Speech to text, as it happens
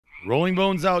Rolling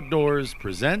Bones Outdoors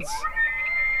presents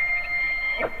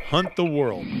Hunt the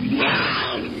World.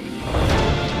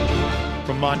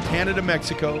 From Montana to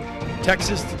Mexico,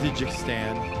 Texas to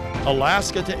Tajikistan,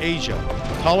 Alaska to Asia,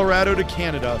 Colorado to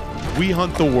Canada, we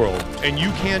hunt the world, and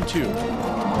you can too.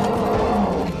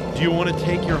 Do you want to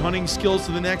take your hunting skills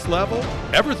to the next level?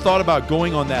 Ever thought about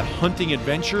going on that hunting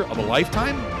adventure of a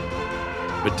lifetime,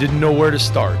 but didn't know where to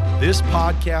start? This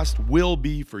podcast will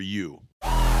be for you.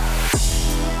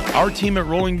 Our team at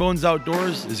Rolling Bones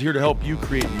Outdoors is here to help you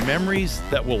create memories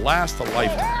that will last a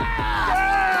lifetime.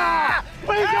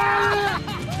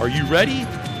 Are you ready?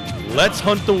 Let's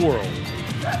hunt the world.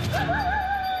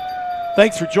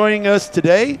 Thanks for joining us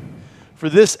today for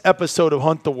this episode of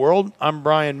Hunt the World. I'm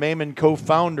Brian Mayman,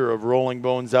 co-founder of Rolling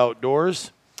Bones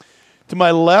Outdoors. To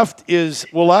my left is,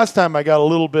 well, last time I got a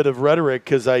little bit of rhetoric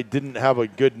because I didn't have a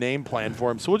good name plan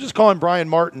for him. So we'll just call him Brian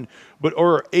Martin,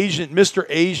 Mr.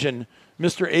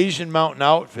 Asian Mountain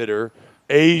Outfitter.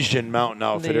 Asian Mountain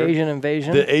Outfitter. The Asian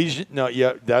Invasion.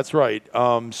 That's right.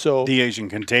 The Asian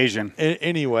Contagion.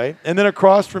 Anyway, and then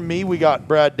across from me, we got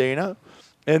Brad Dana.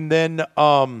 And then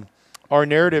our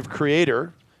narrative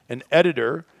creator and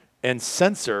editor and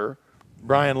censor,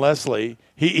 Brian Leslie.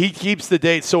 He keeps the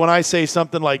date. So when I say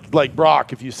something like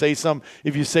Brock, if you say something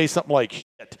like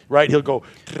shit, right, he'll go.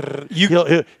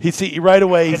 He right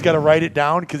away. He's got to write it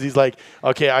down because he's like,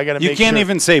 okay, I got to. You can't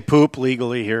even say poop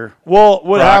legally here. Well,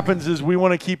 what happens is we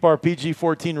want to keep our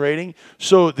PG-14 rating.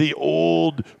 So the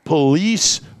old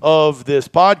police of this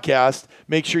podcast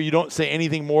make sure you don't say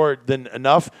anything more than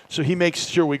enough. So he makes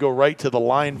sure we go right to the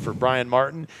line for Brian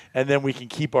Martin, and then we can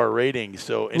keep our rating.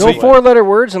 So anyway. No four-letter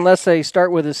words unless they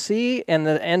start with a C and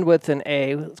then end with an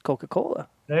A. It's Coca-Cola.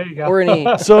 There you go. Or an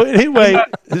E. So anyway,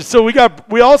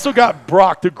 we also got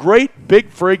Brock, the great big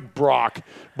frig Brock.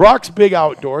 Brock's Big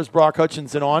Outdoors. Brock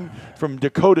Hutchinson on from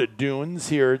Dakota Dunes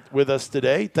here with us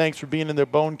today. Thanks for being in the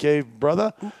Bone Cave,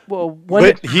 brother. Well,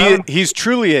 he's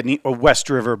truly a West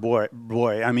River boy.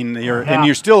 I mean,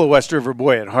 you're still a West River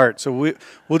boy at heart. So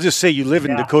we'll just say you live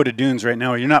in Dakota Dunes right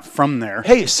now. You're not from there.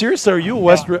 Hey, seriously, are you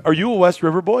a West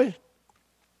River boy?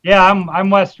 Yeah, I'm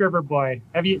West River boy.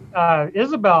 Have you,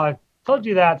 Isabel? Told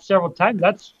you that several times.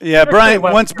 Brian.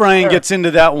 Once Brian gets into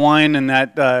that wine and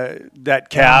that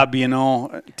cab,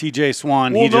 TJ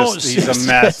Swan, he's a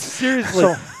mess.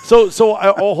 Seriously. So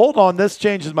hold on. This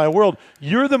changes my world.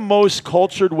 You're the most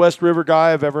cultured West River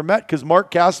guy I've ever met because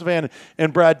Mark Cassavan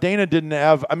and Brad Dana didn't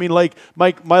have. I mean, like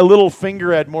my little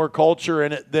finger had more culture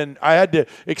in it than I had to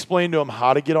explain to him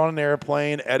how to get on an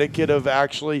airplane, etiquette of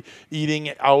actually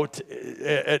eating out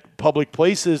at public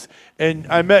places. And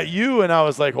I met you, and I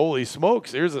was like, holy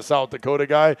smokes, here's a South Dakota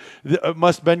guy. It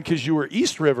must have been because you were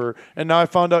East River, and now I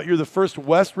found out you're the first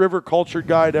West River cultured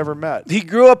guy I'd ever met. He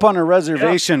grew up on a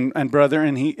reservation, and brother,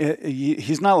 and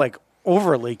he's not like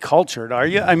overly cultured, are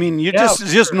you? I mean,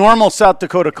 just normal South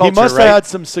Dakota culture, He must right? have had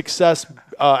some success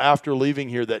after leaving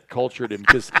here that cultured him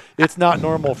because it's not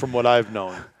normal from what I've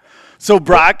known. So,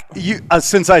 Brock,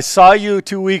 since I saw you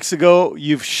 2 weeks ago,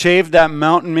 you've shaved that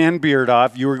mountain man beard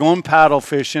off. You were going paddle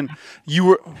fishing.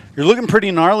 You're looking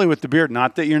pretty gnarly with the beard.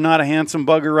 Not that you're not a handsome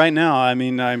bugger right now. I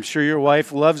mean, I'm sure your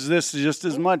wife loves this just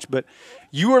as much. But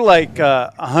you were like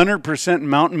 100%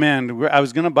 mountain man. I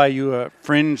was going to buy you a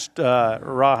fringed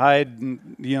rawhide,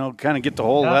 and, kind of get the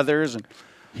whole leathers and.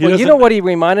 Well, you know what he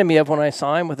reminded me of when I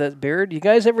saw him with that beard? You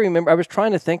guys ever remember? I was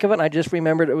trying to think of it, and I just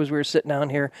remembered it was we were sitting down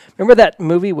here. Remember that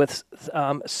movie with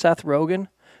Seth Rogen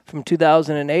from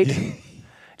 2008?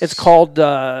 It's called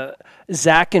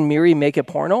Zach and Miri Make a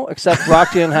Porno, except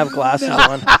Brock didn't have glasses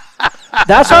on.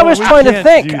 That's what I was trying to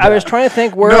think. I was trying to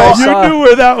think where I saw. You knew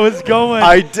where that was going.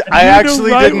 I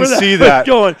actually didn't see that.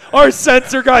 Going. Our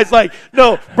censor guy's like,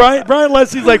 no, Brian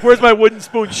Leslie's like, where's my wooden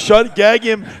spoon? Gag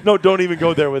him. No, don't even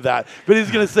go there with that. But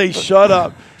he's going to say, shut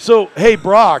up. So, hey,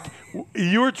 Brock,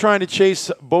 you were trying to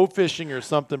chase bow fishing or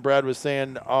something, Brad was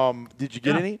saying. Did you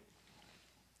get any?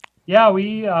 Yeah,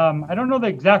 we, I don't know the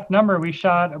exact number. We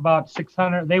shot about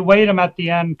 600. They weighed them at the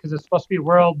end because it's supposed to be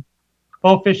World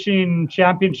Bow Fishing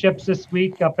Championships this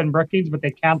week up in Brookings, but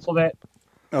they canceled it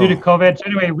due to COVID. So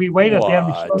anyway, we weighed at the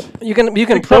end. You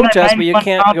can protest, but you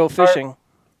can't go fishing.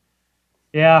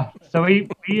 Yeah, so we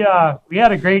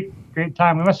had a great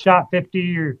time. We must have shot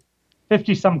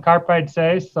 50 some carp, I'd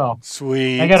say. So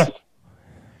sweet. I don't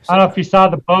know if you saw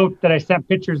the boat that I sent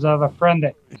pictures of. A friend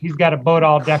that he's got a boat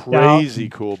all decked out. Crazy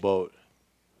cool boat.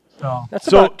 That's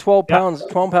about 12 pounds,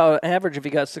 12-pound average if you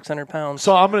got 600 pounds.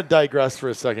 So I'm going to digress for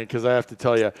a second because I have to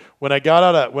tell you, when I got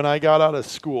out of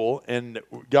school and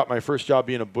got my first job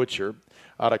being a butcher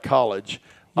out of college,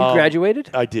 You graduated?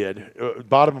 I did.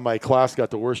 Bottom of my class,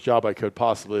 got the worst job I could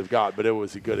possibly have got, but it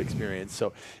was a good experience.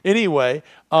 So anyway,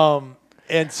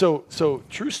 and so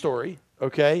true story,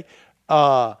 okay,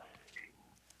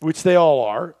 which they all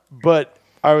are. But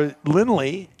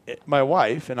Lindley, my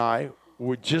wife, and I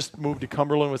would just moved to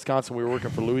Cumberland, Wisconsin. We were working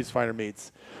for Louis Finer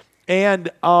Meats, and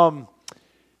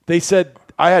they said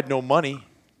I had no money.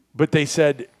 But they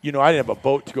said, I didn't have a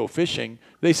boat to go fishing.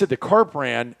 They said the carp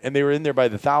ran, and they were in there by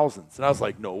the thousands. And I was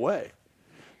like, no way.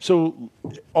 So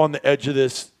on the edge of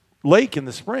this lake in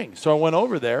the spring. So I went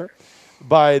over there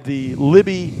by the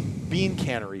Libby bean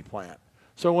cannery plant.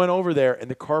 So I went over there,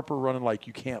 and the carp were running like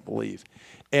you can't believe.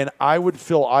 And I would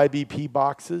fill IBP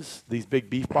boxes, these big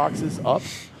beef boxes, up.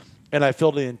 And I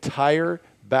filled the entire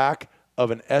back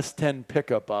of an S10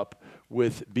 pickup up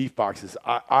with beef boxes.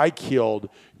 I killed,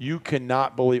 you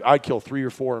cannot believe, I killed 3 or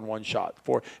 4 in one shot.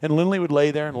 4. And Lindley would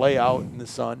lay there and lay out in the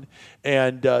sun.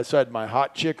 And so I had my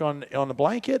hot chick on the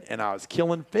blanket, and I was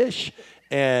killing fish.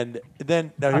 And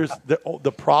then, now here's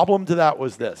the problem to that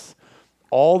was this.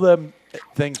 All the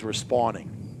things were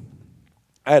spawning.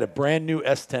 I had a brand new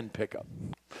S10 pickup,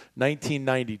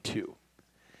 1992.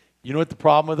 You know what the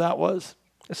problem with that was?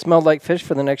 It smelled like fish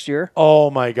for the next year. Oh,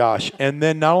 my gosh. And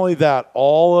then not only that,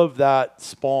 all of that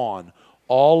spawn,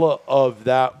 all of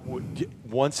that,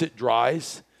 once it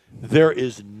dries, there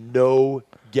is no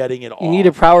getting it off. You need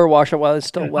to power wash it while it's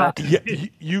still wet. Yeah,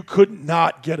 you could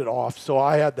not get it off. So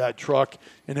I had that truck,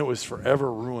 and it was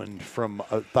forever ruined from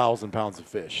 1,000 pounds of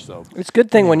fish. So It's a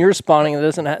good thing when you're spawning,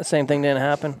 the same thing didn't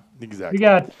happen. exactly.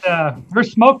 We're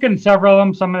smoking several of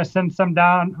them, so I'm going to send some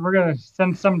down. We're going to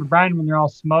send some to Brian when they're all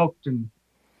smoked, and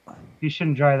you should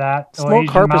enjoy that. Smoked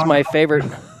carp is my favorite.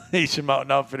 Asian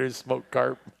Mountain Outfitters smoked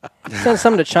carp. Send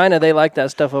some to China. They like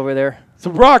that stuff over there. So,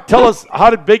 Brock, tell us, how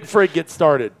did Big Frig get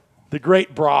started? The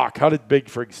great Brock, how did Big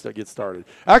Frig get started?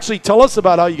 Actually, tell us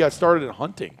about how you got started in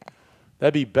hunting.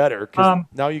 That'd be better, because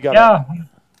now you got. Yeah.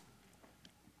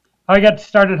 How I got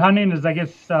started hunting is, I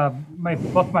guess,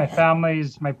 both my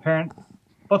parents'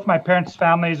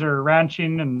 families are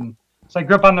ranching, and so I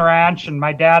grew up on the ranch, and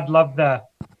my dad loved to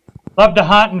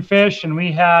hunt and fish, and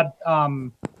we had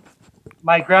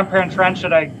my grandparents' ranch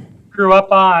that I grew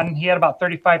up on. He had about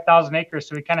 35,000 acres,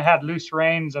 so we kind of had loose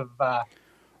reins of.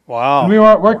 Wow. When we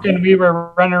weren't working, we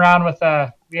were running around with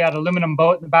we had aluminum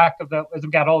boat in the back of as we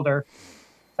got older,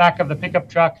 back of the pickup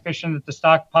truck, fishing at the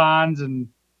stock ponds, and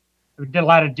we did a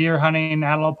lot of deer hunting,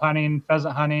 antelope hunting,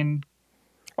 pheasant hunting.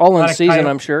 All in season, coyote.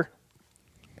 I'm sure.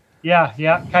 Yeah,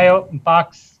 coyote and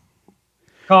fox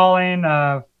calling,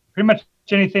 pretty much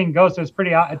anything goes. So it's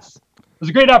it was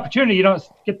a great opportunity. You don't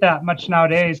get that much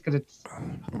nowadays because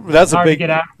that's hard a big to get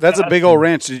out. That's a big old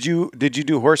ranch. Did you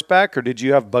do horseback, or did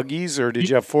you have buggies, or did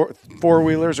you have four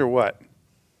wheelers, or what?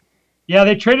 Yeah,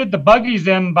 they traded the buggies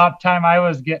in about the time I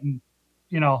was getting,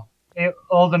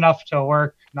 old enough to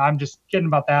work. No, I'm just kidding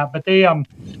about that. But we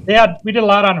did a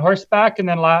lot on horseback, and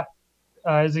then a lot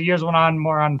as the years went on,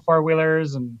 more on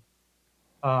 4-wheelers, and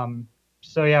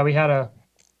so yeah, we had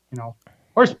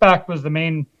horseback was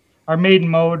our maiden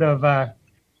mode of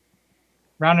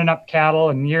rounding up cattle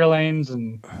and yearlings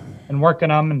and working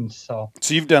them, and so.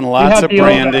 So you've done lots of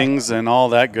brandings and all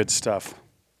that good stuff.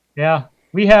 Yeah,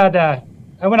 we had. I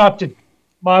went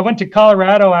to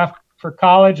Colorado for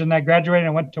college, and I graduated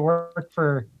and went to work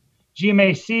for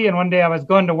GMAC. And one day I was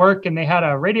going to work, and they had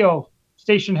a radio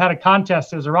station had a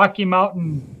contest. It was a Rocky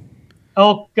Mountain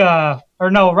elk.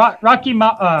 Rocky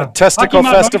Mountain testicle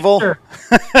festival.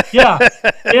 Yeah,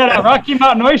 a Rocky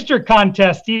Mountain oyster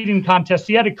contest, eating contest.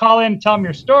 So you had to call in and tell them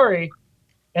your story,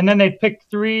 and then they'd pick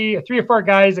three or four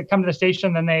guys that come to the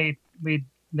station. And they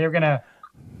were gonna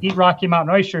eat Rocky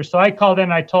Mountain oysters. So I called in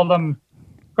and I told them,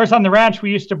 of course, on the ranch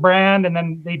we used to brand, and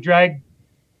then they drag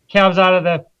calves out of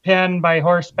the pen by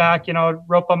horseback,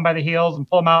 rope them by the heels and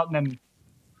pull them out, and then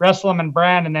wrestle them and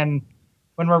brand. And then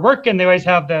when we're working, they always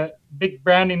have the big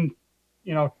branding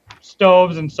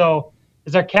stoves, and so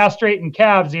as they're castrating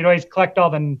calves, you'd always collect all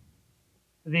the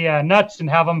nuts and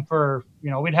have them for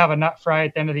we'd have a nut fry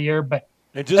at the end of the year. But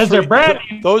and just as they're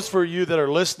branding, those for you that are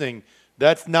listening,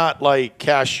 that's not like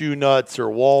cashew nuts or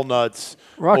walnuts,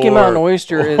 Rocky Mountain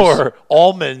oyster or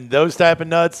almond, those type of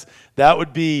nuts. That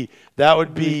would be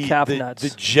calf the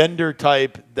nuts. Gender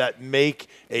type that make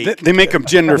a. They make them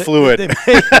gender fluid. They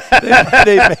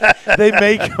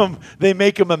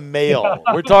make them a male.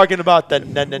 We're talking about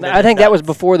the. I think that was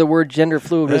before the word gender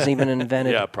fluid was even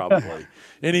invented. Yeah, probably.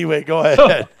 Anyway, go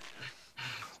ahead.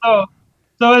 So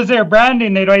as they're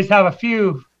branding, they'd always have a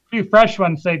few fresh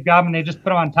ones they'd grab, and they just put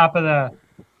them on top of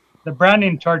the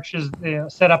branding torches,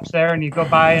 setups there, and you go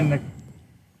by, and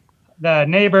the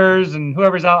neighbors and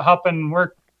whoever's out helping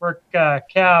work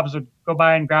calves would go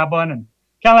by and grab one, and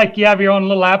kind of like you have your own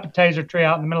little appetizer tray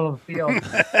out in the middle of the field.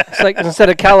 It's like instead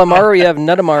of calamari, you have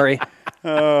nutamari.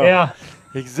 Yeah.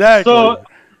 Exactly.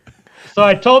 So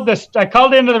I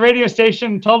called into the radio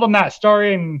station, told them that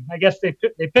story, and I guess they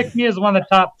picked me as one of the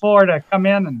top 4 to come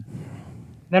in, and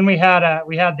then we had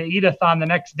the Edith on the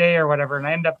next day or whatever, and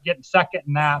I ended up getting second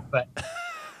in that, but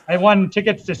I won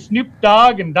tickets to Snoop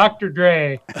Dogg and Dr.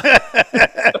 Dre.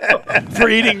 For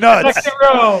eating nuts. Second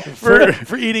row.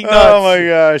 For eating nuts. Oh my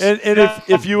gosh! And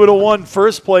if you would have won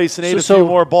first place and ate a few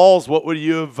more balls, what would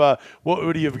you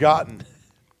have gotten?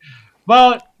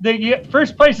 Well, the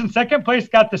first place and second place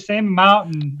got the same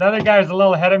amount, and the other guy was a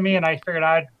little ahead of me, and I figured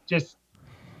I'd just,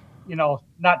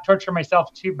 not torture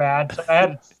myself too bad. So I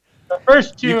had the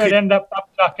first 2, it ended up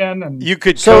ducking, and you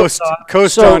could coast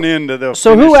on into the.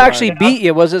 So who finish actually line. beat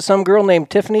you? Was it some girl named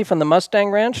Tiffany from the Mustang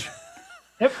Ranch?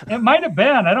 It might have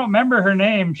been. I don't remember her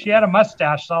name. She had a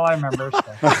mustache. That's all I remember.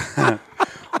 So.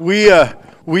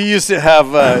 We used to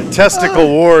have testicle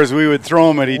wars. We would throw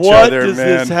them at each What other, does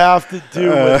man. this have to do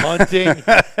with hunting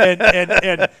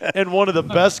and one of the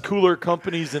best cooler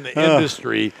companies in the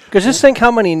industry? Because just think how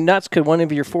many nuts could one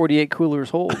of your 48 coolers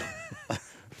hold?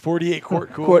 48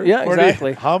 quart cooler. Yeah,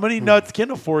 exactly. How many nuts can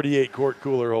a 48 quart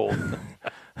cooler hold?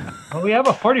 Well, we have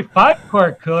a 45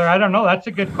 quart cooler. I don't know. That's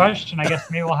a good question. I guess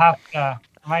maybe I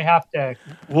might have to.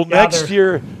 Well, next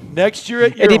year at your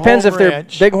It depends home if they're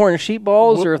ranch, bighorn sheep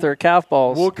balls or if they're calf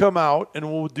balls. we'll come out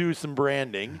and we'll do some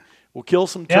branding. We'll kill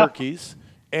some turkeys,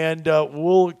 and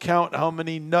we'll count how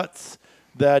many nuts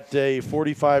that a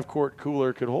 45 quart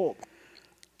cooler could hold.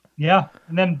 Yeah,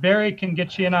 and then Barry can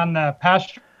get you in on the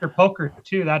pasture poker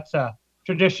too. That's a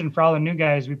tradition for all the new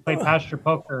guys. We play pasture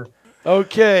poker.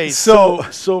 Okay, so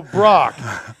Brock,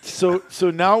 so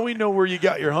now we know where you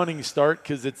got your hunting start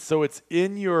because it's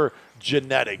in your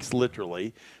genetics,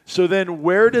 literally. So then,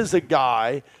 where does a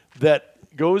guy that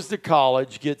goes to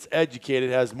college, gets educated,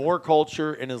 has more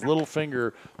culture in his little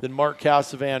finger than Mark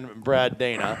Cassavan and Brad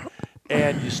Dana,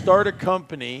 and you start a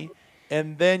company,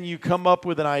 and then you come up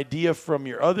with an idea from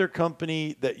your other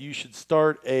company that you should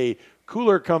start a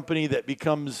cooler company that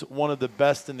becomes one of the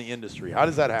best in the industry? How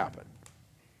does that happen?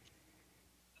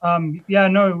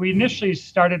 We initially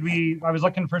started. I was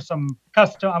looking for some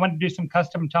custom. I wanted to do some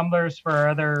custom tumblers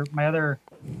for my other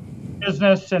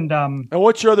business, and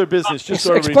what's your other business? Just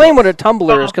so explain what a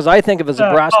tumbler is, because I think of it as a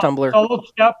brass tumbler. Solo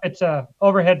Step. It's a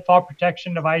overhead fall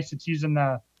protection device. It's used in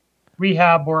the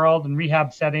rehab world and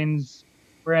rehab settings.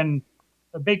 We're in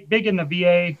big in the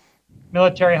VA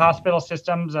military hospital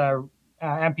systems.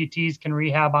 Amputees can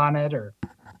rehab on it, or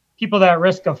people that are at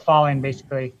risk of falling,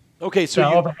 basically. Okay,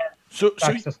 so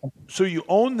you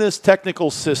own this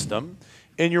technical system,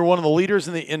 and you're one of the leaders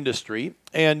in the industry,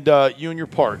 and you and your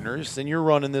partners, and you're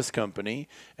running this company,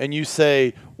 and you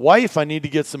say, wife, I need to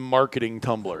get some marketing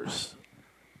tumblers.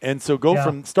 And so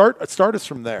start us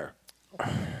from there.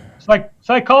 So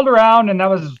I called around, and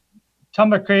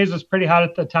tumbler craze was pretty hot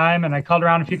at the time, and I called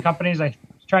around a few companies. I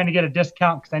was trying to get a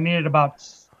discount because I needed about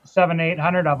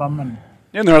 700-800 of them.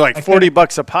 And they're like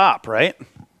 $40 a pop, right?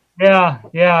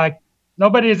 Yeah.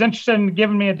 Nobody is interested in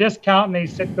giving me a discount, and they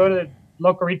said go to the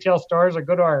local retail stores or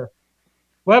go to our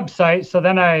website. So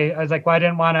then I was like, well, I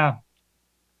didn't want to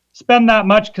spend that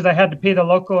much because I had to pay the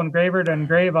local engraver to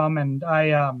engrave them. And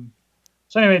I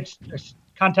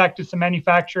contacted some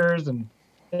manufacturers, and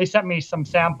they sent me some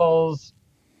samples.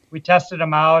 We tested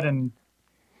them out, and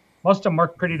most of them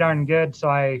worked pretty darn good.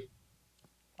 So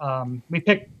we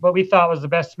picked what we thought was the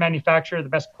best manufacturer, the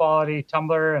best quality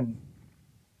tumbler, and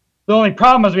the only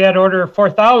problem was we had to order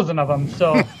 4,000 of them.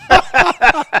 So,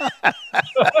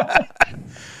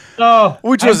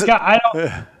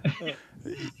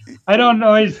 I don't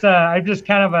always. I'm just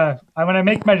kind of when I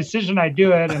make my decision, I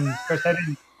do it. And of course,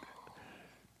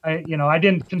 I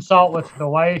didn't consult with the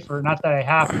wife, or not that I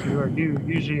have to or do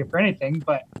usually for anything,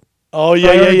 but. Oh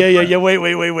yeah.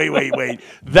 Wait.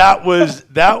 That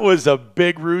was a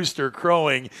big rooster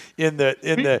crowing in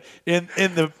the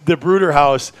brooder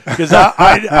house, because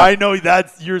I know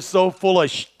that you're so full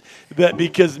of that,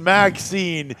 because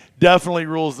Maxine definitely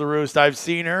rules the roost. I've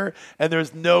seen her, and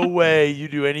there's no way you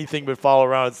do anything but follow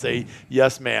around and say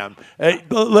yes, ma'am. Hey,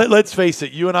 let's face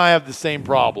it, you and I have the same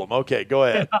problem. Okay, go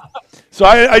ahead. So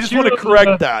I just want to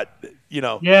correct that.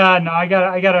 Yeah, no, I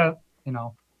gotta.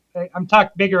 I'm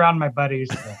talking big around my buddies.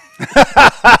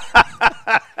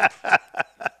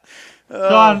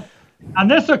 So on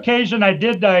this occasion, I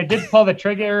did pull the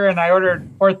trigger, and I ordered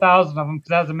 4,000 of them because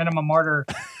that was a minimum order.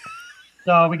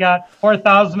 So we got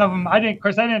 4,000 of them.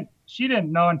 She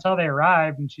didn't know until they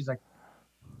arrived, and she's like,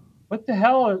 "What the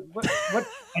hell? What?"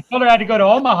 I told her I had to go to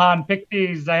Omaha and pick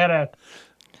these. I had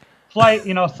flight,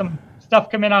 some stuff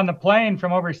come in on the plane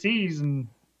from overseas, and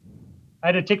I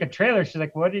had to take a trailer. She's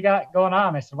like, "What do you got going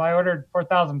on?" I said, "Well, I ordered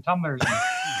 4,000 tumblers."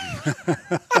 And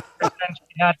then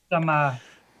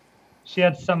she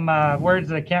had some words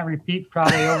that I can't repeat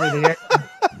probably over the air.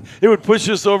 It would push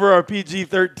us over our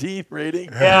PG-13 rating.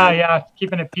 Yeah,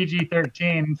 keeping it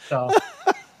PG-13. So,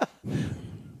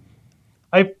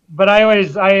 I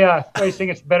always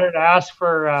think it's better to ask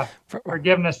for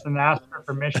forgiveness than to ask for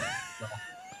permission. So.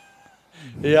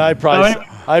 Yeah, I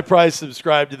probably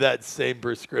subscribe to that same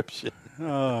prescription.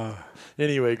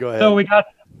 Anyway, go ahead. So we got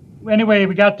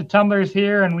the tumblers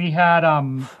here, and we had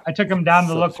I took them down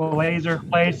to the local laser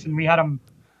place, and we got them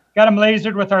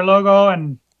lasered with our logo,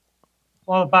 and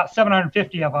about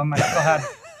 750 of them. I still had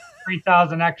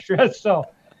 3,000 extras, so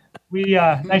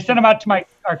I sent them out to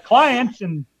our clients,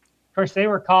 and of course they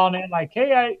were calling in like,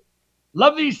 "Hey, I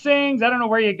love these things. I don't know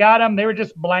where you got them." They were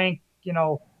just blank,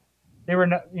 they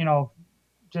were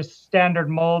just standard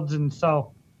molds, and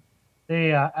so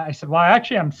I said, "Well,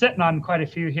 actually, I'm sitting on quite a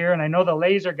few here, and I know the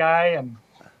laser guy in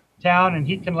town, and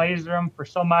he can laser them for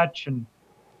so much, and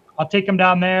I'll take them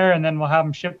down there, and then we'll have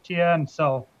them shipped to you." And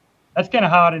so that's kind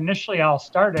of how it initially all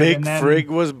started. Big and then, Frig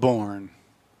was born.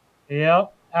 Yeah.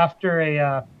 After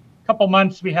a couple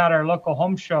months, we had our local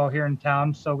home show here in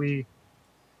town, so we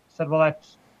said, "Well, I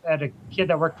had a kid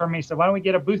that worked for me, so why don't we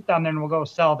get a booth down there, and we'll go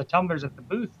sell the tumblers at the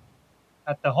booth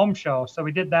at the home show." So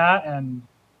we did that, and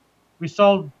we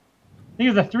sold. I think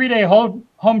it was a 3-day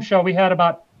home show. We had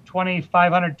about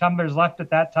 2,500 tumblers left at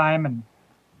that time, and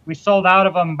we sold out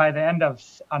of them by the end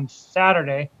on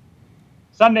Saturday.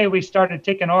 Sunday we started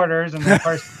taking orders, and of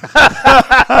course,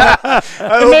 I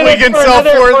hope we can sell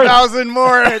 4,000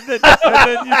 more. And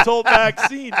then you told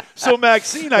Maxine, "So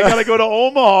Maxine, I got to go to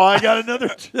Omaha. I got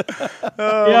another."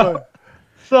 Yeah.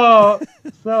 So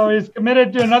he's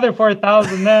committed to another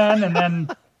 4,000 then, and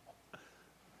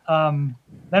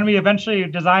then we eventually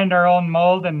designed our own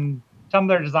mold and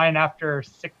tumbler design after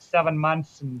 6-7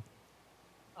 months, and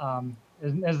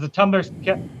as the tumblers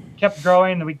kept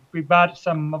growing, we bought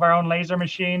some of our own laser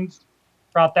machines,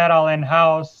 brought that all in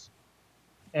house,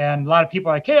 and a lot of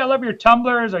people are like, "Hey, I love your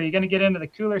tumblers. Are you going to get into the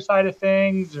cooler side of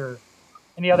things or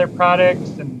any other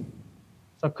products?" And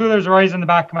so coolers are always in the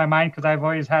back of my mind because I've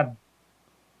always had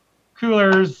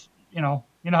coolers. You know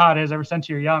how it is. Ever since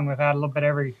you're young, we've had a little bit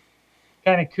every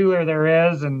kind of cooler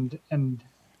there is, and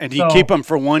you keep them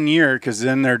for 1 year because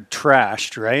then they're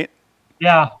trashed, right?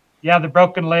 Yeah, the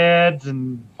broken lids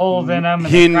and holes in them,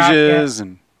 and hinges,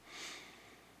 and.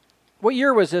 What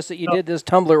year was this that you did this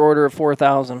tumbler order of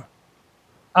 4,000?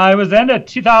 It was end of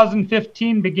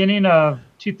 2015, beginning of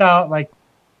 2000. Like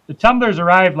the tumblers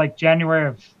arrived like January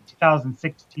of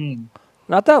 2016.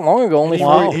 Not that long ago, only He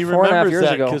 4.5 remembers years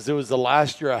that ago. because it was the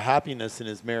last year of happiness in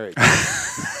his marriage.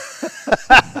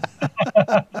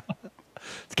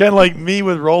 It's kind of like me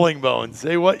with Rolling Bones.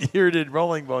 Hey, what year did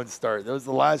Rolling Bones start? That was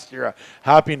the last year of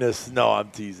happiness. No, I'm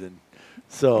teasing.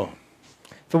 So,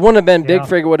 if it wouldn't have been Big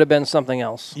Frig, it would have been something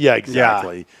else. yeah,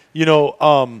 exactly.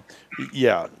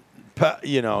 Yeah.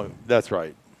 That's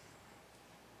right.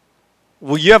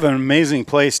 Well, you have an amazing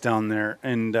place down there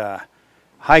and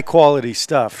high quality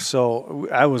stuff. So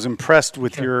I was impressed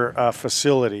with your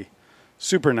facility.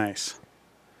 Super nice.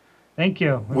 Thank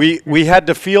you. We had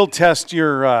to field test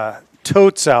your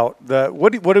totes out.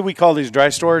 What do we call these, dry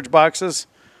storage boxes?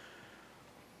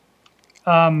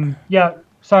 Yeah.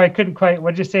 Sorry, I couldn't quite.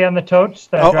 What did you say on the totes?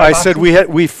 I said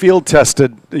we field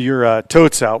tested your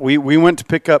totes out. We went to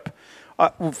pick up.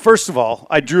 First of all,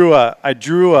 I drew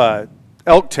a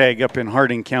elk tag up in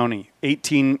Harding County,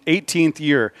 18th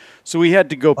year. So we had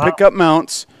to go pick up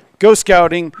mounts, go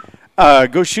scouting,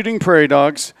 go shooting prairie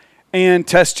dogs, and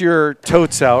test your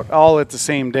totes out all at the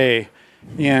same day.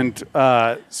 And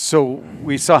so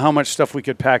we saw how much stuff we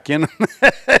could pack in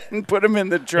and put them in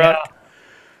the truck.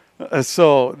 Yeah.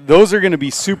 So those are going to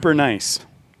be super nice.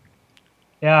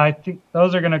 Yeah, I think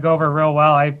those are going to go over real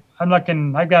well. I'm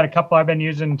looking. I've got a couple I've been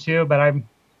using too, but I'm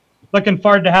looking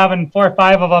forward to having 4 or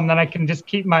 5 of them. Then I can just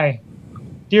keep my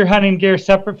deer hunting gear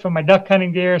separate from my duck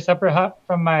hunting gear, separate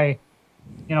from my,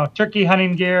 turkey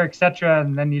hunting gear, etc.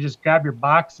 And then you just grab your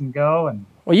box and go. And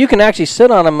well, you can actually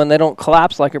sit on them and they don't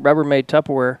collapse like a Rubbermaid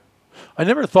Tupperware. I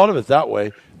never thought of it that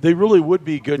way. They really would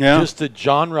be good just to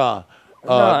genre.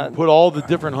 Put all the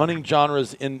different hunting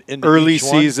genres in early each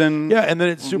one. season. Yeah, and then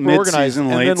it's super organized.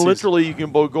 And then literally you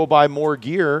can go buy more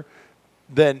gear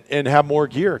and have more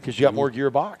gear because you got more gear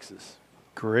boxes.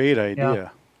 Great idea. Yeah.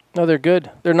 No, they're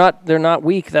good. They're not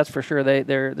weak, that's for sure.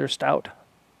 They're stout.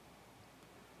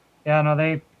 Yeah,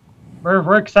 no,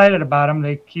 we're excited about them.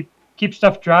 They keep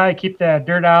stuff dry, keep the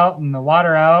dirt out and the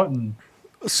water out, and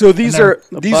So these And are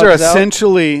the these are bugs out.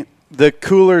 essentially the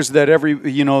coolers that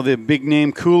the big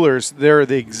name coolers. They're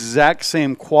the exact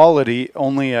same quality,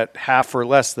 only at half or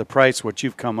less the price what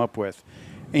you've come up with,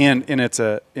 and it's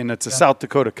a South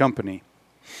Dakota company.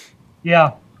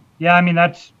 Yeah. I mean,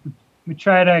 we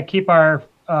try to keep our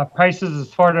prices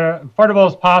as affordable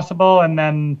as possible, and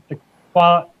then the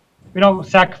quality. We don't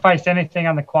sacrifice anything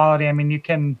on the quality. I mean, you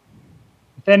can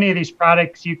with any of these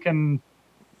products, you can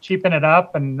cheapen it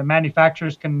up, and the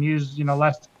manufacturers can use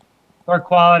lower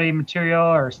quality material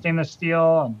or stainless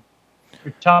steel and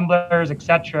your tumblers,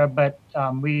 etc. But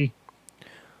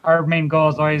our main goal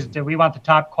is always we want the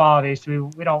top quality,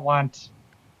 so we don't want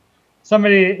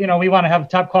somebody, we want to have a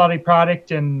top quality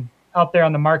product and out there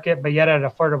on the market, but yet at an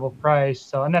affordable price.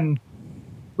 So, and then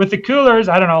with the coolers,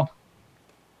 I don't know,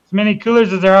 as many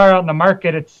coolers as there are out in the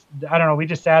market, I don't know, we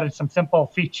just added some simple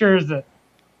features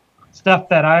stuff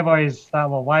that I've always thought,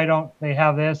 well, why don't they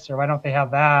have this or why don't they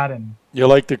have that? And You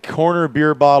like the corner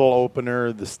beer bottle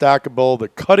opener, the stackable, the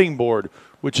cutting board,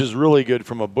 which is really good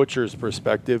from a butcher's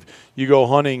perspective. You go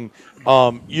hunting.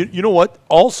 You know what?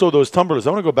 Also, those tumblers,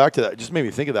 I want to go back to that. It just made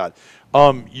me think of that.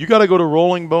 You got to go to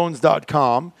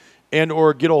rollingbones.com and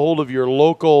or get a hold of your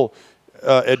local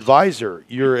advisor,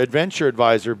 your adventure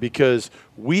advisor, because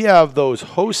we have those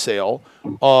wholesale,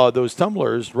 those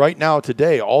tumblers right now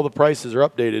today. All the prices are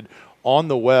updated on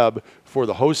the web for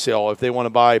the wholesale if they want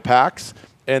to buy packs.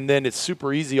 And then it's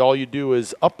super easy. All you do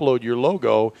is upload your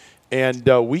logo, and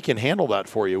we can handle that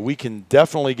for you. We can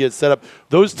definitely get set up.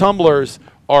 Those tumblers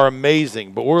are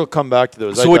amazing, but we'll come back to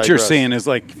those. So what you're saying is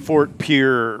like Fort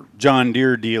Pierre John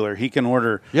Deere dealer, he can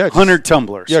order 100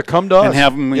 tumblers. Yeah, come to us. And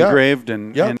have them engraved.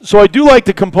 And so I do like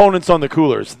the components on the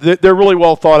coolers. They're really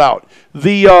well thought out.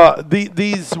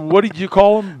 These, what did you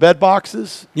call them? Bed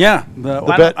boxes? Yeah.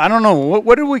 I don't know.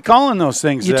 What are we calling those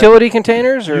things? Utility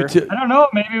containers? Or I don't know.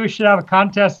 Maybe we should have a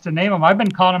contest to name them. I've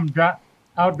been calling them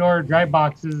outdoor dry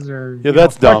boxes or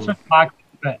that's dumb. Boxes,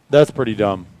 but that's pretty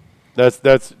dumb.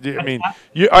 That's. I mean,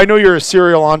 I know you're a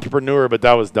serial entrepreneur, but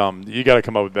that was dumb. You got to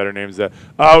come up with better names. That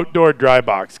outdoor dry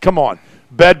box. Come on,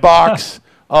 bed box,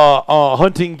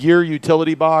 hunting gear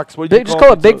utility box. What did you just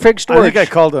call it? Big Frig storage. I think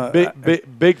I called a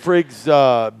big Frigs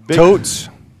totes.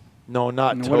 No,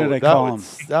 not totes. What did I call them?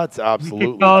 That's absolutely.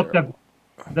 You could call it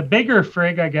the bigger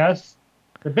frig, I guess.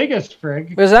 The biggest frig.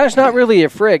 Because that's not really a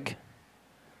frig.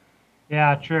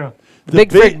 Yeah, true. Big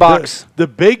frig box. The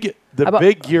big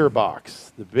gear box.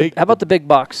 How about the big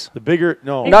box? The bigger,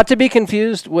 no. Not to be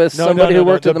confused with somebody who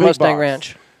worked at the Mustang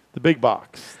Ranch. The big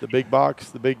box. The big box.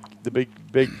 The big.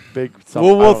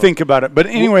 We'll think about it. But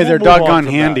anyway, they're doggone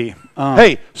handy.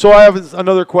 Hey, so I have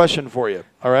another question for you.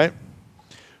 All right.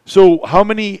 So how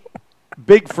many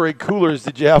Big Frig coolers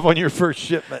did you have on your first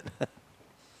shipment?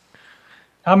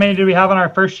 How many did we have on our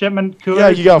first shipment coolers? Yeah,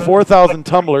 you got 4,000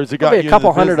 tumblers. It got Probably you a couple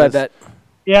in the hundred, I business. bet.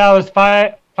 Yeah, it was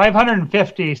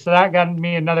 550, so that got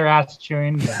me another ass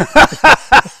chewing. You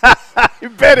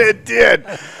bet it did.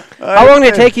 How long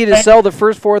did it take you to sell the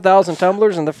first 4,000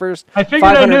 tumblers and the first I figured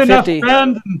I knew enough 550?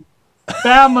 friends and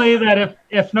family that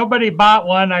if nobody bought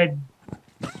one,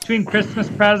 between Christmas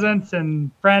presents and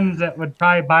friends that would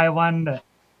probably buy one, that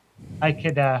I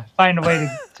could find a way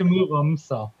to move them.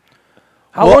 So,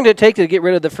 How long did it take to get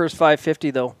rid of the first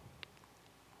 550, though?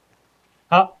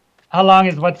 how long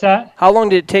is what's that? How long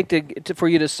did it take for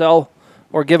you to sell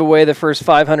or give away the first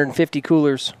 550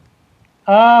 coolers?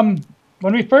 When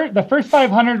the first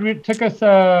 500, it took us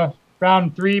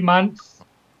around 3 months.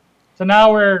 So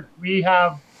now we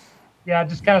have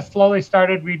just kind of slowly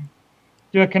started. We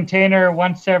do a container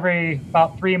once every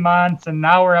about 3 months, and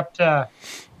now we're up to.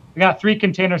 We got 3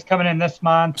 containers coming in this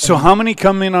month. So how many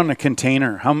come in on a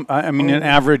container? An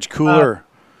average cooler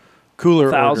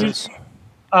Thousands.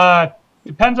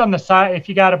 Depends on the size. If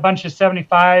you got a bunch of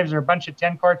 75s or a bunch of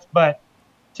 10 quarts, but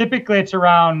typically it's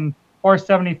around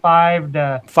 475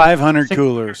 to 500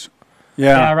 coolers.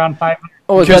 Yeah. around 500.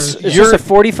 Oh, is this a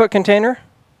 40-foot container?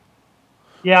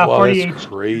 Yeah, Wow, 48. that's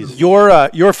crazy.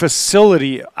 Your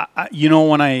facility,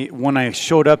 when I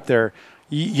showed up there,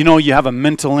 you have a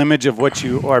mental image of what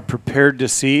you are prepared to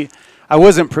see. I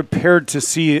wasn't prepared to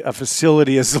see a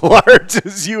facility as large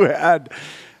as you had.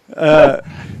 That's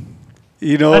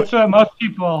what most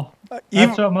people.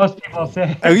 That's what most people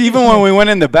say. Even when we went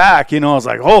in the back, I was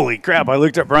like, "Holy crap!" I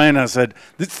looked at Brian and I said,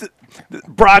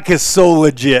 "Brock is so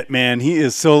legit, man. He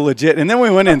is so legit." And then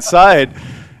we went inside,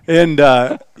 and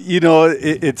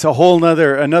it's a whole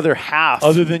another half.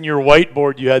 Other than your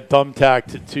whiteboard you had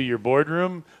thumbtacked to your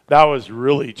boardroom, that was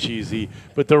really cheesy.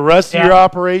 But the rest of your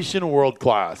operation, world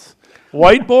class.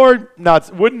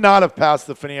 Whiteboard would not have passed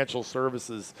the financial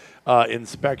services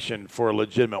inspection for a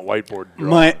legitimate whiteboard.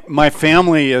 My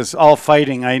family is all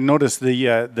fighting. I noticed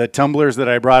the tumblers that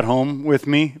I brought home with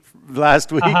me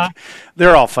last week.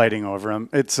 They're all fighting over them.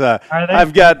 It's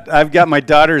I've got my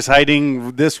daughter's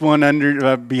hiding this one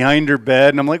under behind her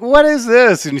bed, and I'm like, what is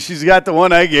this? And she's got the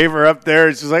one I gave her up there.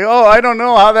 And she's like, oh, I don't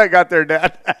know how that got there,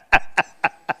 Dad.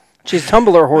 She's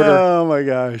tumbler hoarder. Oh my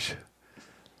gosh.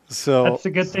 So that's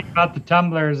the good thing about the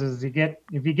tumblers is if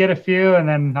you get a few and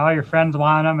then all your friends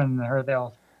want them and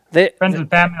friends and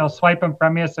family will swipe them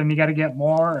from you, so then you got to get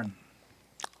more. And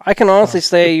I can honestly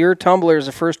say your tumbler is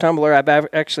the first tumbler I've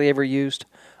actually ever used.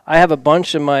 I have a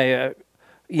bunch of my,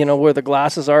 where the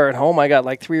glasses are at home. I got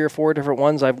like 3 or 4 different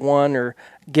ones I've won or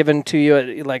given to you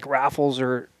at like raffles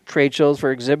or trade shows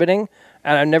for exhibiting.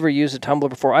 And I've never used a tumbler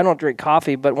before. I don't drink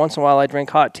coffee, but once in a while I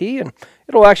drink hot tea, and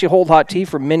it'll actually hold hot tea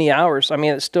for many hours. I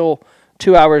mean, it's still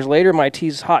 2 hours later, my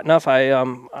tea's hot enough.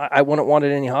 I wouldn't want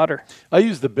it any hotter. I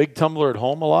use the big tumbler at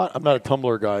home a lot. I'm not a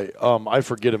tumbler guy. I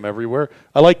forget them everywhere.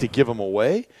 I like to give them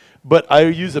away, but I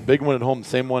use a big one at home,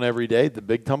 same one every day, the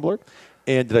big tumbler.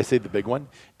 And did I say the big one?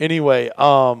 Anyway,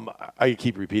 I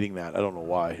keep repeating that. I don't know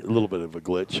why. A little bit of a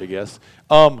glitch, I guess.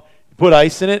 Put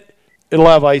ice in it. It'll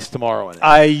have ice tomorrow in it.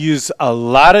 I use a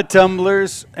lot of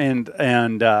tumblers, and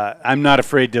I'm not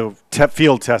afraid to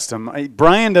field test them.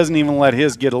 Brian doesn't even let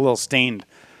his get a little stained.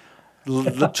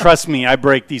 Trust me, I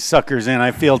break these suckers in.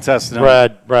 I field test them.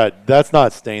 Brad, that's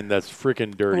not stained. That's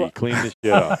freaking dirty. Clean this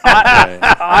shit up.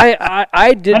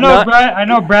 I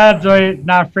know Brad's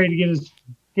not afraid to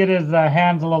get his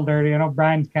hands a little dirty. I know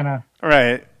Brian's kind of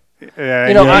right.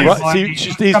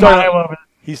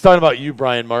 He's talking about you,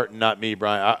 Brian Martin, not me,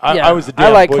 Brian. I was a damn I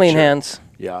like butcher. clean hands.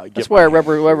 Yeah, that's why I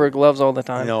rubber gloves all the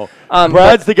time. I know.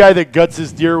 Brad's the guy that guts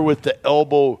his deer with the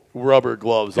elbow rubber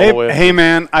gloves. All the way up. Hey,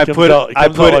 man, I put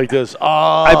like this.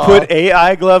 I put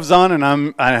AI gloves on,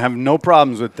 and I have no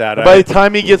problems with that. By the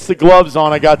time he gets the gloves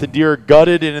on, I got the deer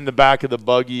gutted and in the back of the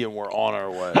buggy, and we're on our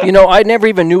way. I never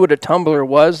even knew what a tumbler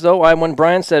was, though. When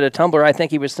Brian said a tumbler, I think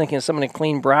he was thinking of somebody to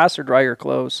clean brass or dry your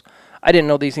clothes. I didn't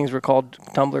know these things were called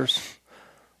tumblers.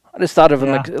 I just thought of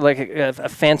them like a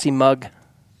fancy mug.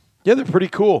 Yeah, they're pretty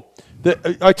cool.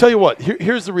 I tell you what,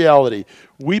 here's the reality.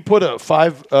 We put a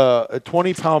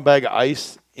 20-pound bag of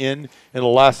ice in, and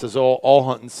it'll last us all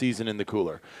hunting season in the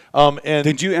cooler. And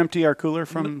did you empty our cooler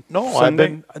from No,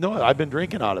 Sunday? I've been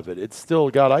drinking out of it. It's still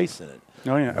got ice in it.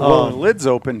 Oh, yeah. Well, the lid's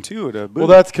open, too. Well,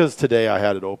 that's because today I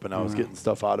had it open. I was getting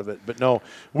stuff out of it. But no,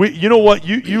 you know what?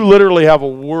 You literally have a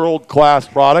world-class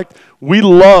product. We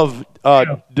love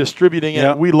distributing it.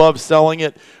 Yeah. We love selling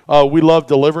it. We love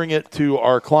delivering it to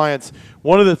our clients.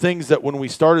 One of the things that when we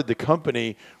started the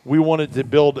company, we wanted to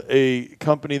build a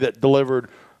company that delivered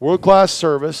world-class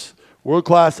service,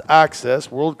 world-class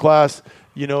access, world-class,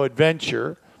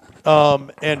 adventure,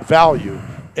 and value.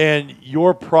 And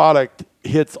your product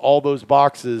hits all those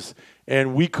boxes,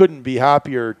 and we couldn't be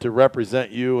happier to represent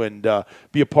you and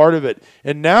be a part of it.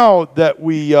 And now that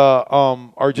we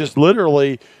are just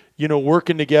literally,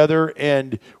 working together,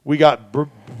 and we got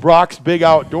Brock's Big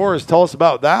Outdoors. Tell us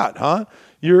about that, huh?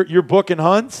 You're booking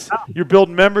hunts. You're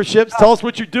building memberships. Tell us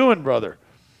what you're doing, brother.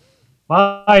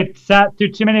 Well, I sat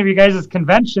through too many of you guys'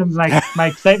 conventions, and my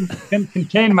excitement couldn't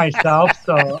contain myself,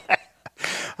 so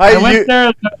I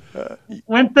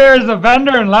went there as a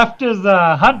vendor and left as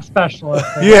a hunt specialist.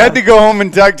 You had to go home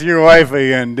and talk to your wife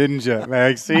again, didn't you,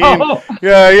 Maxine? No.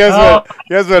 Yeah,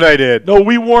 guess what I did. No,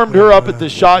 we warmed her up at the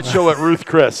SHOT Show at Ruth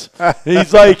Chris.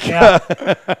 He's like...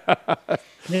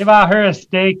 They bought her a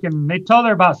steak, and they told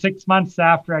her about 6 months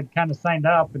after I'd kind of signed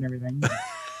up and everything.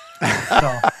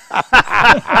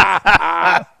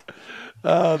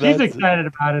 She's excited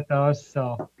about it, though.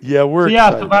 So yeah, we're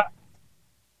excited.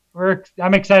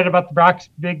 I'm excited about the Brock's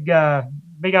Big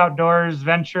Outdoors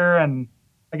venture, and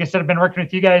like I said, I've been working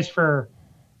with you guys for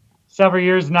several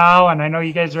years now, and I know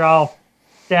you guys are all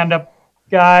stand-up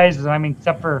guys. I mean,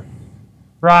 except for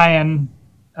Brian,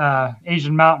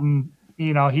 Asian Mountain.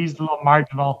 He's a little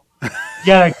marginal. You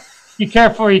gotta be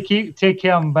careful where you take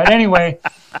him. But anyway,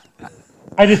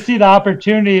 I just see the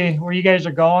opportunity where you guys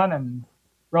are going, and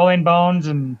Rolling Bones,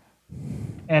 and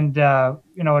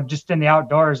just in the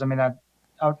outdoors. I mean,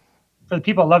 for the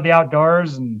people that love the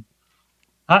outdoors and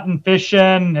hunting,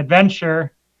 fishing,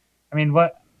 adventure. I mean,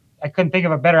 I couldn't think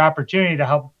of a better opportunity to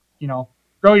help,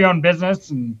 grow your own business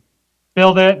and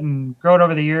build it and grow it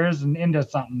over the years and into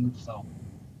something. So,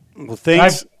 well,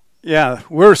 thanks. Yeah,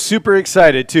 we're super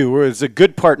excited too. It's a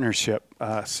good partnership.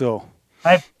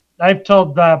 I've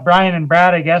told Brian and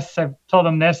Brad, I guess I've told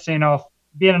them this. Being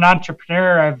an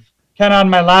entrepreneur, I've kind of on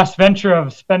my last venture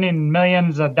of spending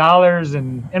millions of dollars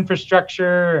in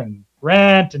infrastructure and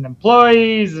rent and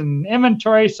employees and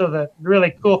inventory. So the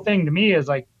really cool thing to me is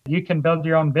like you can build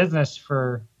your own business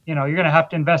for, you're going to have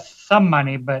to invest some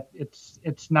money, but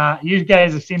it's not, you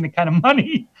guys have seen the kind of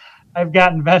money I've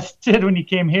got invested when you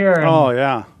came here. And, Oh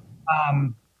yeah.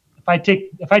 If I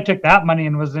took that money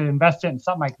and was to invest it in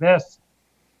something like this,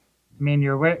 I mean,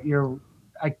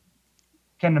 I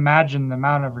can imagine the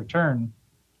amount of return.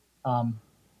 A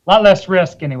lot less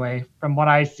risk anyway, from what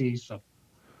I see. So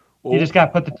you just got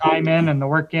to put the time in and the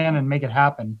work in and make it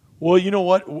happen. Well, you know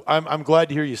what? I'm glad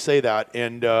to hear you say that.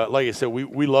 And like I said,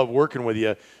 we love working with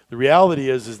you. The reality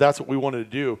is that's what we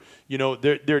wanted to do.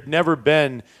 There'd never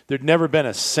been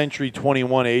a Century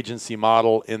 21 agency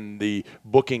model in the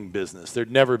booking business.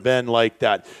 There'd never been like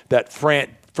that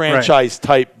franchise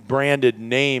type branded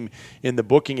name in the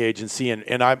booking agency.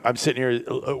 And I'm sitting here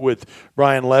with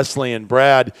Brian, Leslie, and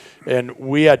Brad, and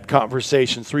we had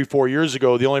conversations 3-4 years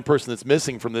ago. The only person that's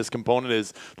missing from this component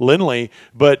is Lindley.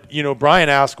 But, Brian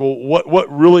asked, well,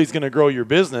 what really is going to grow your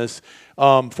business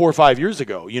 4 or 5 years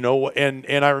ago,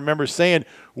 and I remember saying,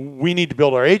 we need to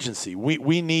build our agency.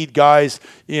 We need guys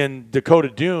in Dakota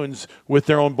Dunes with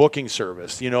their own booking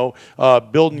service,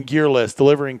 building gear lists,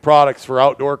 delivering products for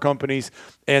outdoor companies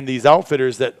and these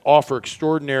outfitters that offer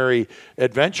extraordinary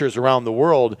adventures around the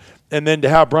world. And then to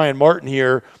have Brian Martin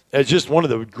here as just one of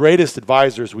the greatest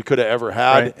advisors we could have ever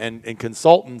had, right. and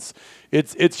consultants.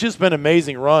 It's just been an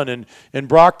amazing run. And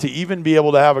Brock, to even be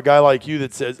able to have a guy like you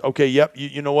that says, okay, yep,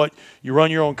 you know what, you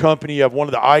run your own company, you have one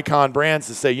of the icon brands,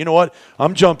 to say, you know what,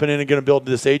 I'm jumping in and going to build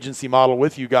this agency model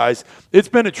with you guys. It's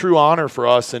been a true honor for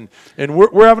us, and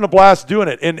we're having a blast doing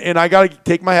it. And I got to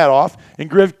take my hat off and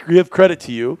give credit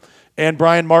to you and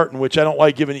Brian Martin, which I don't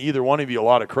like giving either one of you a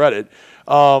lot of credit.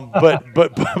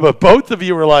 But both of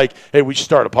you were like, hey, we should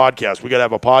start a podcast. We got to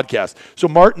have a podcast. So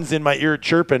Martin's in my ear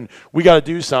chirping, we got to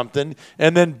do something.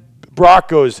 And then Brock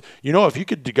goes, if you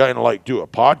could kind of like do a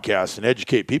podcast and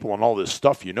educate people on all this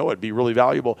stuff, it'd be really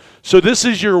valuable. So this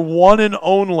is your one and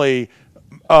only,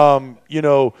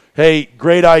 hey,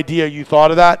 great idea. You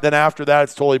thought of that. Then after that,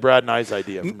 it's totally Brad and I's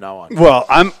idea from now on. Well,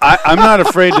 I'm not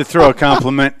afraid to throw a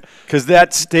compliment, because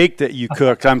that steak that you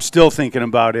cooked, I'm still thinking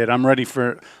about it. I'm ready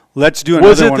for. Let's do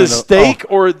another one. Was it the steak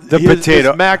or the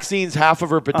potato? Maxine's half of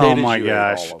her potatoes. Oh my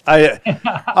gosh!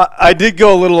 I did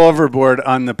go a little overboard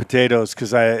on the potatoes,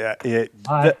 because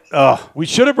we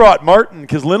should have brought Martin,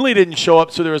 because Lindley didn't show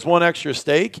up, so there was one extra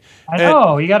steak. I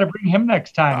know, you got to bring him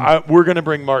next time. We're going to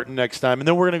bring Martin next time, and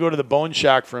then we're going to go to the Bone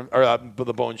Shack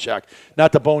the Bone Shack,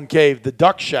 not the Bone Cave, the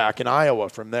Duck Shack in Iowa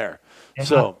from there. Yeah,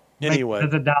 so anyway,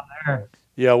 visit down there.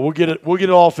 Yeah, we'll get it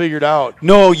all figured out.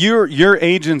 No, your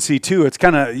agency too. It's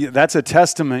kind of, that's a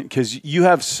testament, because you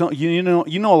have you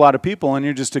know a lot of people, and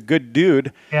you're just a good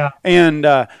dude. Yeah. And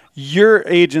your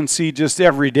agency, just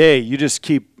every day, you just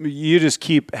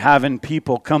keep having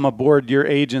people come aboard your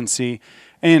agency,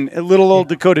 and little old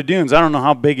Dakota Dunes. I don't know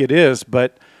how big it is,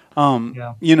 but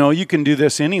you can do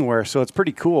this anywhere, so it's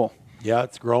pretty cool. Yeah,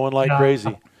 it's growing like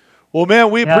crazy. Well,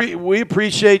 man, we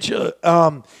appreciate you.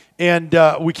 And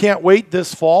we can't wait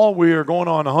this fall. We are going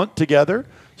on a hunt together.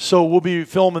 So we'll be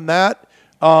filming that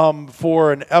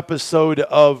for an episode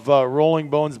of Rolling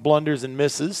Bones Blunders and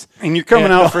Misses. And you're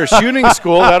coming out for a shooting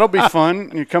school. That'll be fun.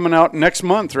 You're coming out next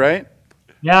month, right?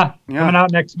 Yeah, coming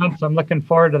out next month. So I'm looking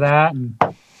forward to that. And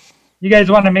you guys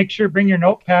want to make sure bring your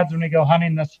notepads when we go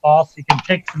hunting this fall, so you can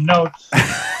take some notes.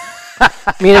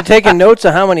 You mean taking notes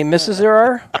of how many misses there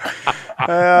are?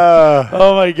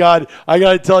 Oh my God! I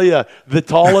gotta tell you, the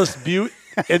tallest butte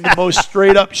and the most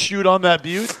straight up shoot on that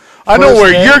butte. I know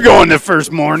where you're going the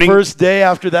first morning. First day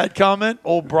after that comment,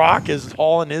 old Brock is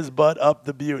hauling his butt up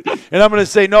the butte, and I'm gonna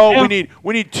say, no,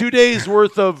 we need 2 days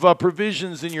worth of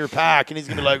provisions in your pack, and he's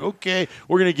gonna be like, okay,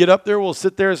 we're gonna get up there, we'll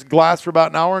sit there, glass for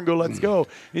about an hour, and go, let's go. And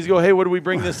he's go, hey, what do we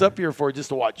bring this up here for? Just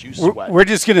to watch you sweat. We're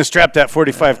just gonna strap that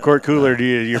 45 quart cooler to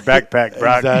your backpack,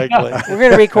 Brock. Exactly. We're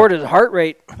gonna record his heart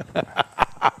rate.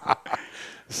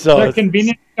 So, is there a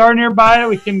convenience store nearby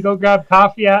we can go grab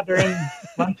coffee at during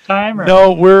lunchtime? Or?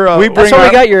 No, we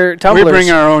got your tumblers. We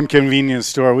bring our own convenience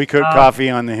store. We cook coffee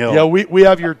on the hill. Yeah, we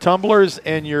have your tumblers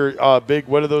and your big,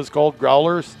 what are those called,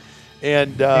 growlers,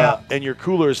 and your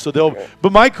coolers. So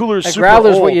but my cooler's super old. A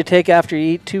growler's what you take after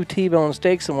you eat 2 T-bone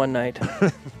steaks in one night.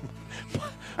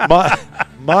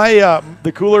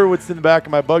 The cooler what's in the back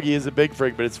of my buggy is a Big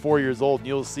Frig, but it's 4 years old, and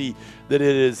you'll see that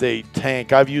it is a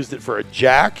tank. I've used it for a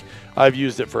jack. I've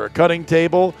used it for a cutting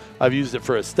table. I've used it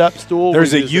for a step stool.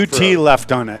 There's a UT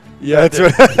left on it. Yeah, That's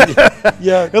what.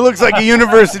 Yeah, it looks like a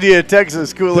University of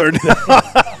Texas cooler.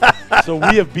 So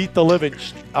we have beat the living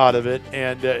out of it,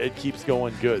 and it keeps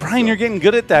going good. Brian, so. you're getting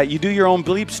good at that. You do your own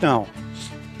bleeps now.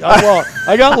 Well,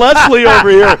 I got Leslie over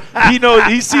here. He knows.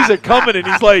 He sees it coming, and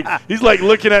he's like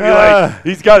looking at me like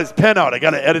he's got his pen out. I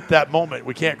got to edit that moment.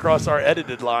 We can't cross our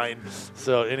edited line.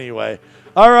 So anyway,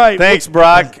 all right. Thanks,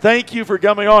 Brock. Thank you for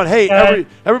coming on. Hey,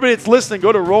 everybody that's listening,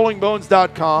 go to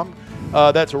rollingbones.com.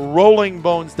 That's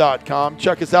rollingbones.com.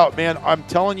 Check us out, man. I'm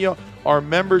telling you, our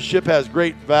membership has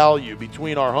great value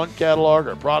between our hunt catalog,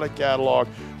 our product catalog,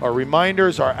 our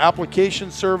reminders, our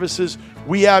application services.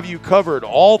 We have you covered.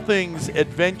 All things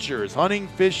adventures, hunting,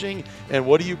 fishing, and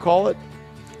what do you call it?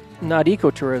 Not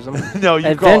ecotourism. No, you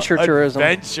adventure call it tourism.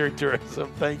 Adventure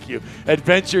tourism. Thank you.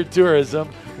 Adventure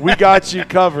tourism. We got you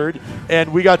covered,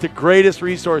 and we got the greatest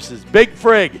resources. Big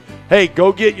Frig. Hey,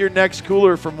 go get your next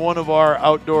cooler from one of our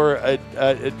outdoor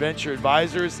adventure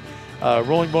advisors,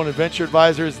 Rolling Bone Adventure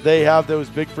Advisors. They have those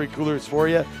Big Frig coolers for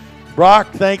you.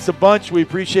 Brock, thanks a bunch. We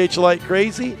appreciate you like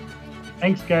crazy.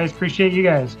 Thanks, guys. Appreciate you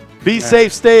guys. Be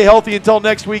safe, stay healthy until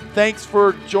next week. Thanks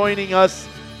for joining us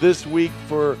this week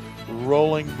for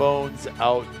Rolling Bones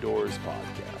Outdoors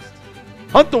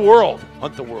Podcast. Hunt the world.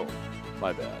 Hunt the world.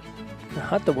 My bad.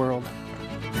 Hunt the world.